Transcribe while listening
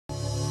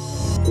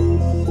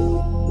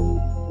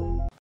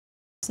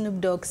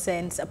Snoop Dogg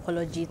sends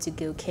apology to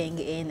Gayle King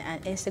in an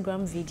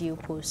Instagram video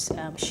post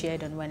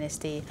shared on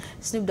Wednesday.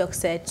 Snoop Dogg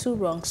said, "Two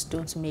wrongs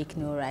don't make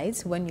no right.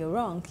 When you're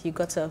wrong, you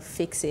gotta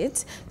fix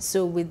it."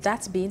 So with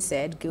that being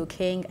said, Gayle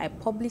King, I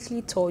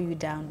publicly tore you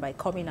down by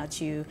coming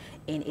at you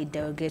in a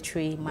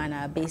derogatory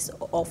manner based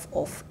off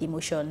of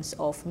emotions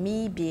of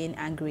me being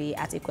angry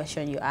at a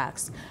question you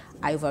asked.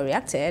 I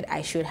overreacted.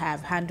 I should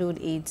have handled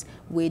it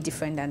way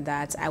different than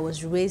that. I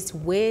was raised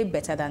way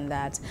better than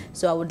that.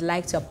 So I would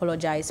like to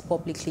apologize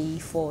publicly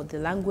for the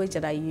language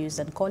that I used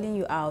and calling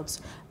you out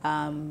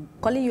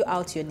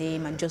your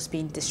name and just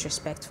being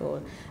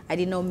disrespectful. I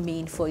did not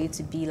mean for you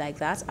to be like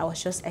that. I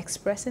was just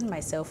expressing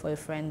myself for a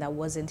friend that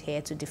wasn't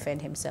here to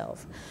defend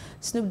himself.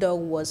 Snoop Dogg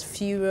was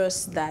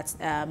furious that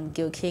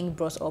Gayle King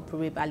brought up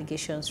rape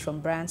allegations from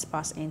Bryant's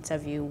past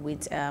interview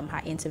with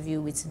her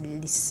interview with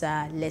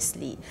Lisa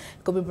Leslie.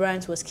 Kobe Bryant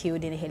was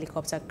killed in a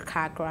helicopter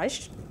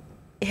crash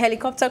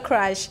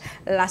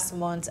last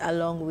month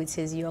along with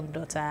his young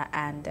daughter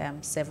and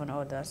 7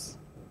 others.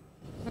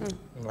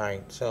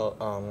 Right. So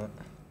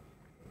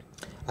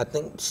I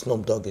think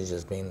Snoop Dogg is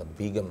just being a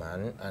bigger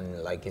man,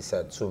 and like you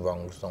said, two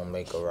wrongs don't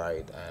make a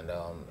right. And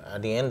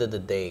at the end of the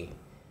day,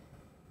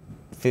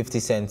 50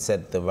 Cent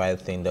said the right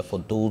thing, that for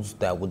those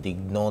that would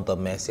ignore the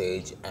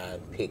message and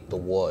pick the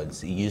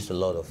words, he used a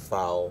lot of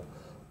foul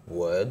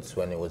words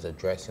when he was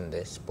addressing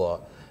this,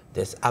 but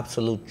there's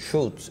absolute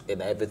truth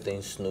in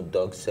everything Snoop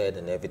Dogg said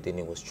and everything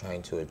he was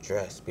trying to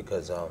address,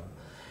 because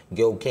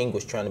Gayle King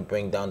was trying to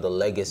bring down the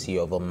legacy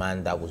of a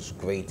man that was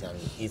great and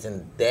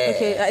isn't there.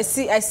 Okay,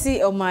 I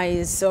see Omar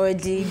is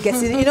already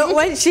getting, you know,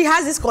 when she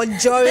has this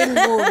conjuring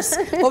moves,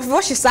 but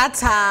before she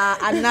starts her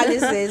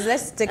analysis,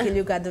 let's take a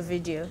look at the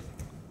video.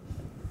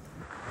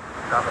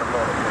 Top of the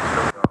morning,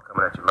 Snoop Dogg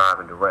coming at you live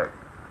and direct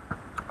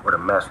with a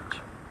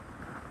message.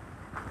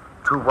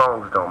 Two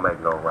wrongs don't make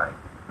no right.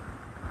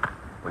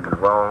 When you're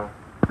wrong,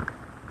 you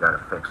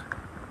gotta fix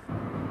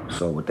it.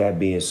 So with that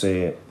being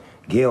said,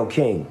 Gayle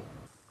King,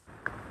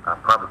 I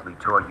publicly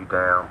tore you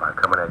down by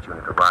coming at you in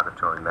a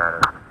derogatory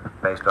manner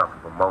based off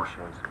of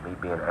emotions, me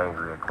being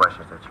angry at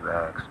questions that you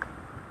asked.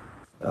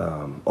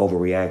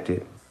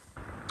 Overreacted.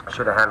 I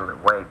should have handled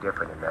it way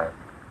different than that.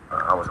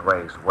 I was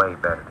raised way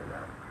better than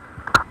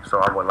that. So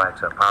I would like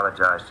to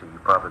apologize to you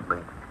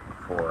publicly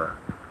for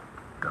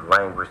the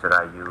language that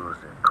I used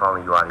and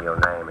calling you out of your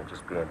name and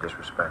just being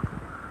disrespectful.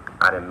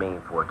 I didn't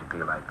mean for it to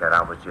be like that.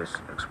 I was just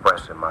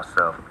expressing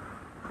myself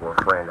for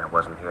a friend that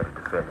wasn't here to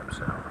defend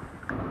himself.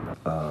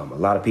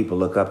 A lot of people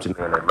look up to me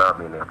and they love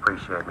me and they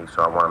appreciate me,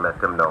 so I want to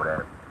let them know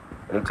that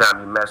anytime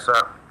you mess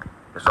up,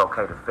 it's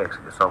okay to fix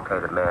it. It's okay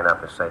to man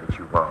up and say that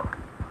you're wrong.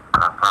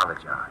 I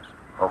apologize.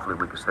 Hopefully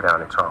we can sit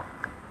down and talk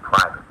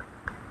privately.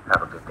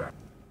 Have a good day.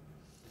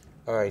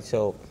 All right,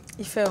 so...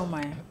 You fell,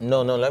 Maya.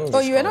 No, let me just...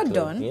 Oh, you were not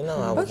done? You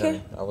know, I wasn't.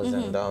 Okay. I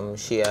wasn't.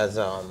 She has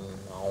her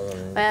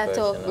own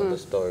version of the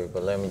story,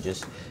 but let me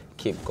just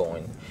keep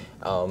going.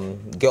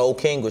 Gayle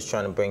King was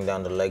trying to bring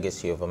down the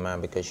legacy of a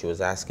man because she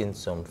was asking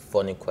some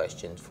funny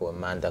questions for a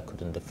man that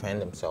couldn't defend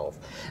himself.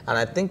 And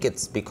I think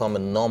it's become a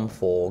norm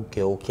for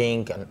Gayle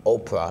King and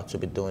Oprah to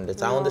be doing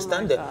this. I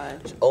understand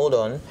that. Hold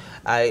on.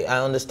 I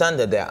understand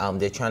that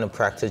they're trying to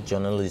practice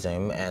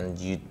journalism and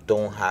you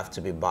don't have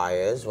to be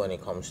biased when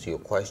it comes to your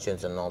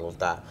questions and all of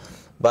that.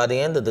 But at the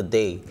end of the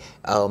day,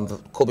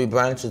 Kobe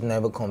Bryant was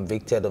never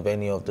convicted of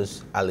any of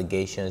those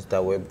allegations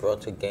that were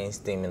brought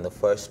against him in the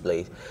first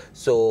place.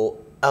 So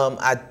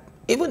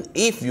even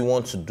if you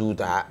want to do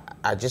that,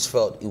 I just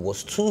felt it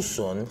was too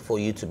soon for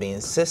you to be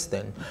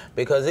insistent.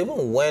 Because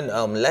even when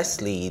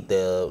Leslie,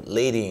 the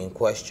lady in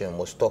question,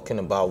 was talking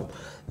about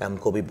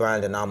Kobe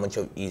Bryant and how much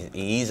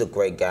he is a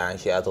great guy, and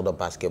she has other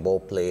basketball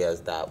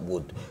players that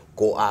would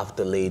go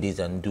after ladies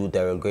and do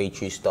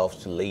derogatory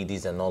stuff to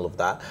ladies and all of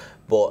that.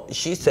 But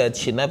she said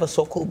she never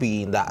saw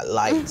Kobe in that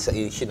light.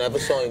 She never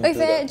saw him do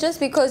that. Just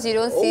because you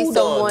don't see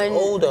someone...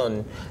 Hold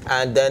on.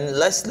 And then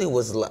Leslie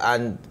was...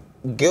 And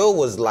Gayle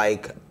was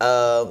like,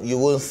 you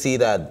won't see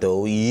that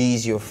though.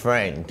 He's your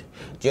friend.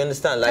 Do you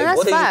understand? Like, and that's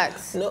what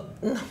facts. No.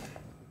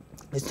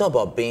 It's not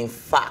about being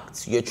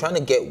facts. You're trying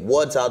to get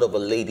words out of a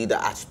lady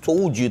that has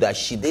told you that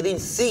she didn't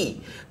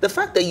see. The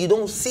fact that you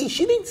don't see,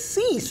 she didn't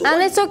see. So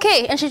and it's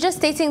okay. And she's just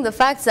stating the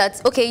facts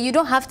that, okay, you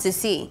don't have to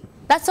see.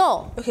 That's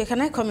all. Okay, can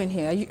I come in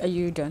here? Are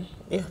you done?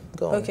 Yeah,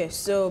 go on. Okay,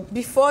 so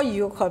before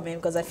you come in,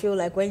 because I feel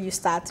like when you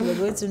start, we're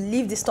going to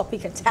leave this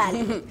topic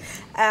entirely.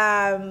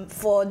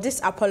 For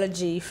this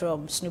apology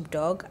from Snoop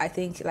Dogg, I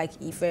think, like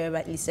Ife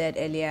rightly said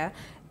earlier,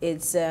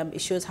 it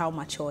shows how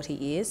mature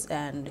he is,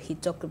 and he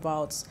talked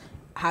about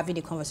having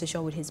a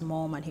conversation with his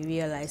mom, and he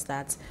realized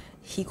that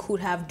he could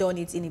have done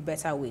it in a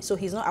better way. So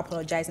he's not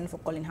apologizing for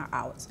calling her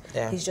out.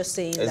 Yeah. He's just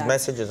saying his that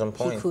message is on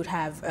point. He could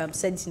have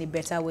said it in a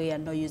better way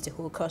and not use the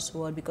whole curse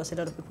word, because a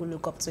lot of people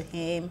look up to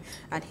him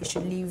and he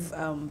should live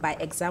by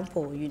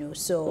example, you know.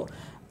 So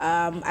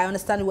I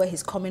understand where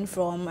he's coming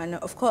from, and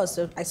of course,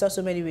 I saw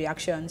so many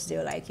reactions. They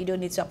were like, "You don't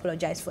need to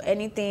apologize for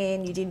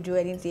anything. You didn't do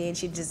anything.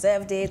 She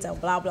deserved it," and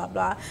blah blah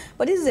blah.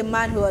 But this is a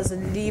man who has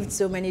lived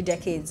so many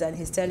decades, and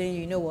he's telling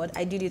you, "You know what?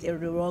 I did it the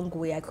wrong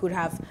way. I could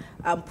have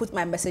put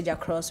my message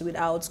across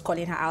without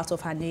calling her out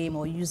of her name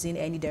or using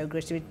any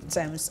derogatory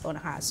terms on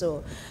her."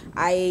 So,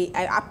 I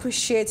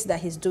appreciate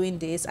that he's doing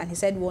this. And he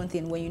said one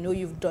thing: when you know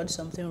you've done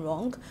something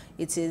wrong,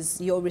 it is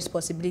your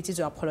responsibility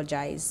to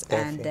apologize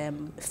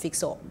and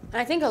fix up.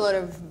 I think a lot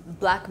of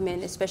black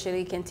men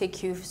especially can take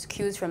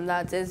cues from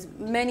that. There's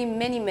many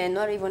men,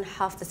 not even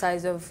half the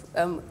size of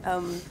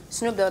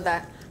Snoop Dogg,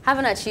 that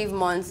haven't achieved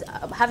much.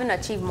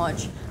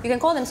 You can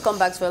call them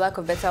scumbags for lack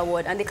of a better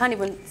word, and they can't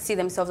even see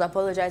themselves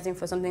apologizing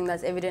for something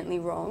that's evidently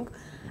wrong.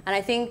 And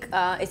I think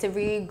it's a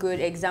really good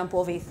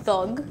example of a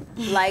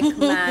thug-like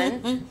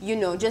man, you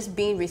know, just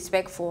being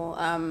respectful.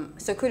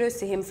 So kudos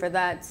to him for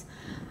that.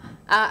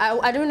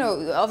 I don't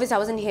know, obviously I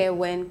wasn't here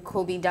when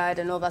Kobe died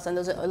and all that, and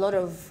there was a lot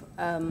of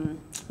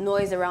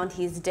noise around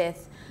his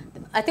death.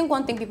 I think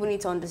one thing people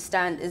need to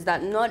understand is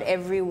that not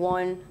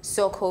everyone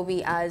saw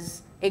Kobe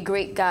as a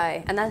great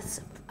guy, and that's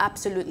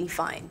absolutely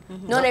fine.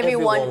 Not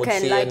everyone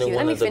can like you.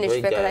 Let me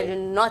finish because I did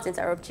not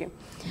interrupt you.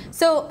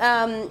 So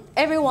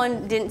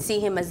everyone didn't see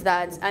him as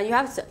that, and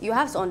you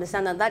have to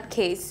understand that that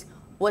case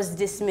was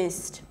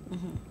dismissed.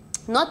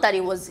 Not that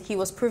he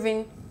was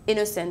proven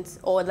innocent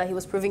or that he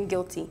was proven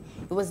guilty.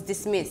 It was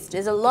dismissed.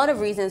 There's a lot of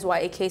reasons why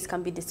a case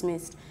can be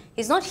dismissed.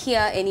 He's not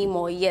here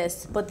anymore,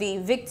 yes, but the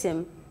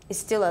victim is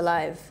still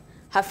alive.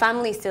 Her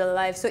family is still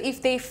alive. So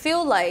if they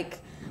feel like,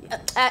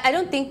 I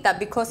don't think that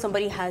because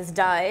somebody has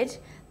died,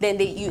 then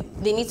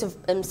they need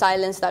to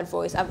silence that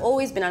voice. I've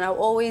always been, and I'll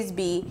always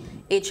be,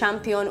 a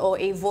champion or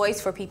a voice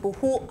for people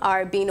who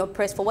are being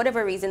oppressed for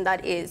whatever reason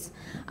that is.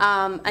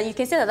 And you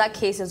can say that that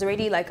case is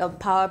already like a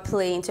power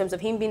play in terms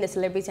of him being a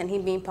celebrity and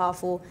him being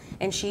powerful,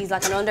 and she's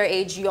like an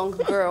underage young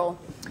girl.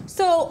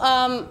 So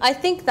I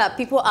think that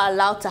people are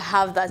allowed to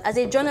have that. As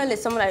a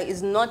journalist, someone that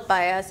is not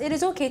biased, it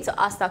is okay to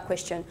ask that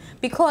question,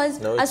 because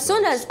as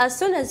soon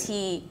as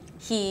he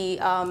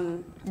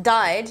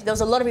died, there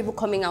was a lot of people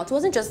coming out. It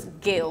wasn't just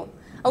Gayle.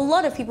 A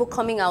lot of people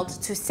coming out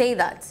to say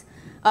that.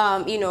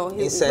 You know,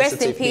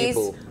 rest in peace.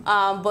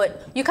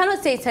 But you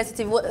cannot say it's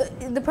sensitive. What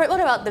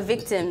about the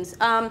victims?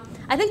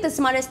 I think the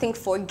smartest thing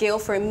for Gayle,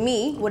 for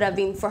me, would have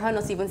been for her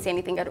not to even say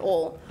anything at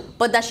all.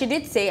 But that she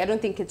did say, I don't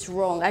think it's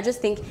wrong. I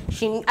just think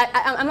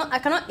I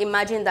cannot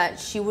imagine that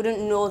she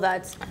wouldn't know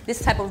that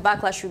this type of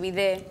backlash would be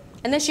there.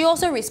 And then she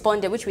also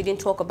responded, which we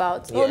didn't talk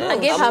about,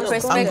 and gave her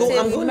perspective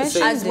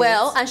as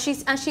well. And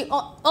she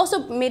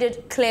also made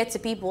it clear to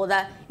people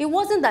that it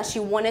wasn't that she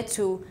wanted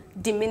to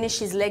diminish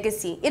his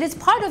legacy. It is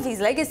part of his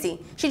legacy.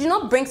 She did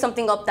not bring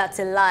something up that's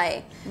a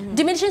lie.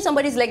 Diminishing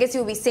somebody's legacy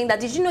will be saying that,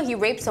 did you know he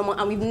raped someone,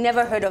 and we've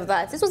never heard of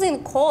that. This was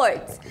in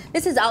court.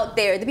 This is out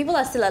there. The people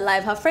are still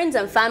alive. Her friends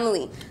and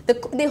family.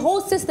 The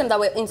whole system that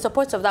were in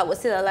support of that was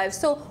still alive.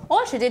 So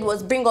all she did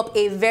was bring up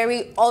a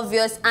very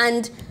obvious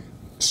and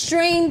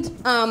strained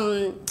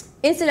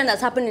incident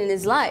that's happened in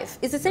his life.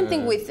 It's the same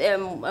thing with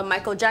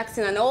Michael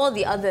Jackson and all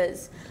the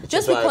others.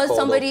 Just because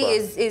somebody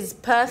is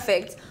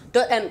perfect,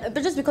 but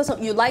just because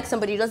you like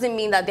somebody doesn't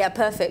mean that they are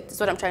perfect. That's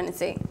what I'm trying to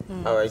say.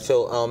 All right,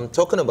 so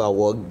talking about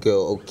what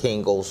Gayle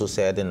King also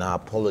said in her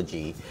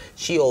apology,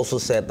 she also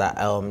said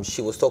that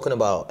she was talking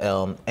about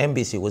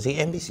NBC. Was it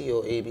NBC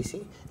or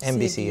ABC?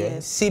 NBC, yeah?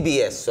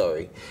 CBS,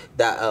 sorry.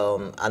 That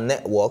a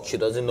network, she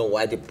doesn't know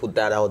why they put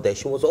that out there.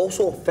 She was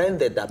also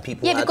offended that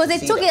people because they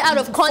took it out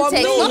of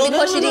context, not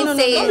because she didn't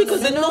say it.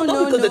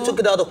 Not because they took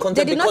it out of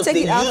context, they did not take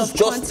it out of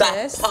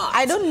context. That part.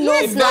 I don't know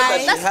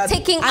why. That's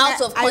taking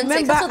out of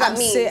context. That's what that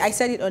means. I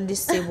said it on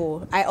this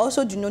table. I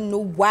also do not know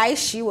why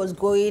she was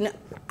going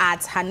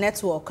at her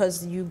network,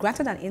 because you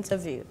granted an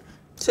interview.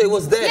 So it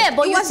was there. Yeah,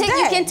 but you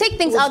can take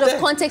things out of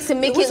context to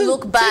make it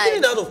look bad.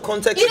 Taking it out of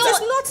context. It is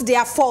not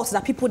their fault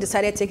that people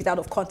decided to take it out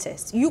of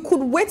context. You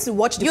could wait to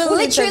watch the full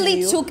interview. You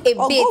literally took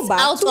a bit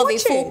out of a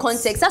full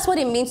context. That's what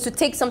it means to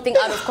take something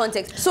out of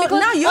context. So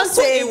now you're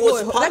saying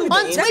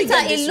on Twitter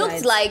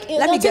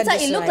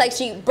it looked like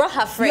she brought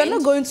her friend. You're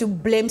not going to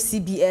blame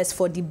CBS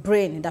for the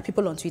brain that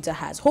people on Twitter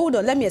has. Hold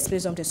on, let me explain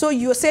something. So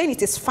you're saying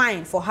it is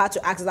fine for her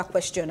to ask that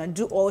question and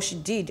do all she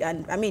did,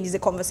 and I mean it's a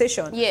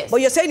conversation. Yes.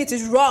 But you're saying it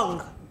is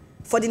wrong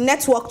for the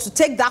network to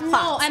take that part.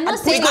 No, I'm not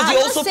saying because you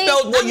also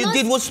felt what you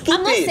did was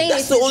stupid.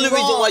 That's the only reason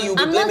why you'll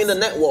be blaming the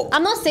network.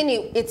 I'm not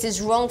saying it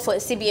is wrong for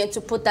CBN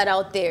to put that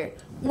out there.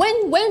 When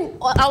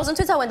I was on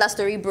Twitter when that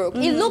story broke,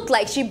 it looked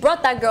like she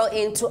brought that girl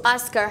in to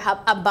ask her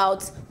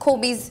about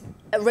Kobe's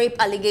rape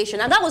allegation,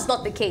 and that was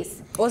not the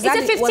case. It's a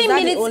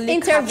 15-minute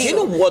interview. You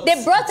know what?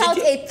 They brought out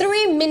a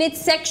 3-minute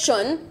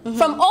section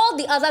from all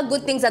the other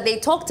good things that they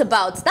talked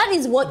about. That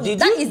is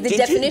the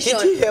definition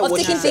of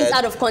taking things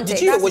out of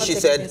context. Did you hear what she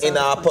said in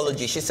her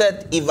apology? She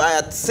said, if I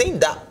had seen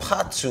that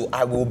part too,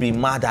 I will be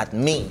mad at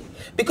me.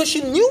 Because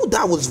she knew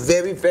that was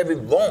very, very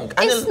wrong.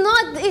 And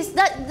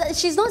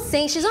she's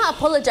not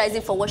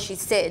apologizing for what she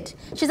said.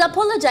 She's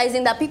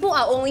apologizing that people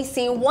are only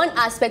seeing one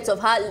aspect of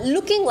her,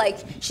 looking like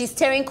she's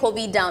tearing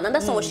Kobe down, and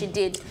that's not what she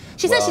did.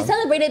 She said she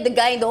celebrated the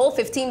guy in the whole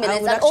 15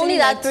 minutes, and only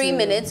that 3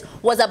 minutes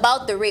was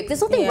about the rape.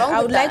 There's nothing wrong with that.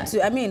 I would like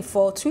to, I mean,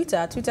 for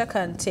Twitter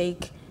can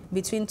take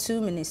between 2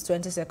 minutes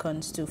 20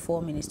 seconds to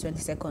 4 minutes 20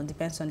 seconds,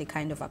 depends on the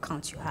kind of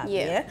account you have.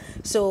 Yeah.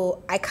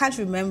 So I can't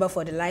remember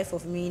for the life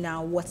of me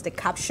now what the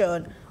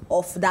caption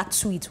of that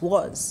tweet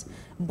was.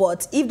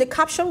 But if the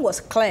caption was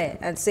clear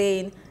and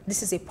saying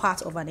this is a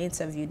part of an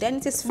interview, then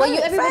it is fine.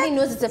 But everybody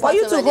knows it's a part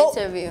of an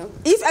interview.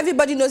 If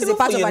everybody knows it's a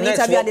part of an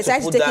interview and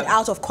decide to take it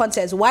out of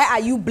context, why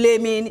are you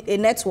blaming a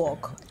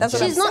network? That's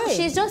what I'm saying.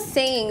 She's just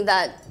saying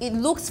that it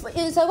looks.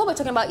 It's like what we were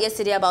talking about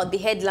yesterday about the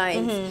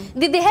headlines.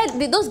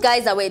 Did those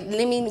guys that were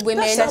blaming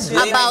women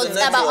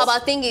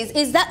about things?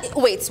 Is that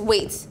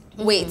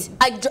wait?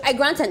 I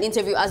grant an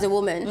interview as a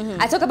woman.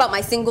 I talk about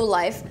my single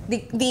life.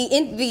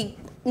 The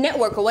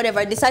network or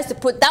whatever decides to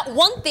put that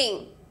one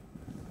thing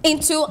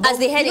into as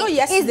the heading.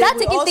 Is that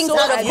taking things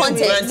out of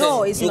context?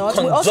 No, it's not.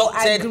 We also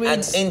agreed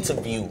an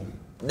interview.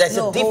 There's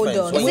a difference. Hold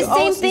on. It's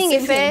the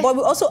same thing, but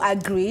we also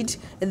agreed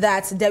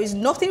that there is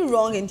nothing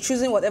wrong in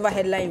choosing whatever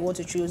headline you want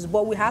to choose,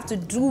 but we have to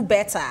do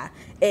better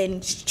in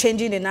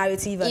changing the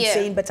narrative and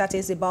saying better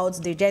things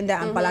about the gender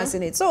and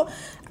balancing it. So,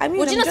 I mean,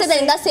 would you not say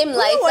that in that same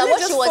light?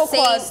 What she was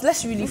saying?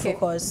 Let's really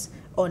focus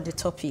on the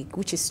topic,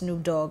 which is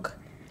Snoop Dogg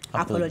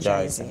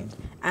apologizing.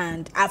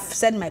 And I've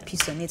said my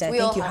piece on it. I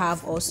think you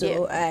have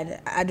also, and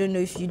I don't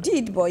know if you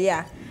did, but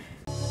yeah.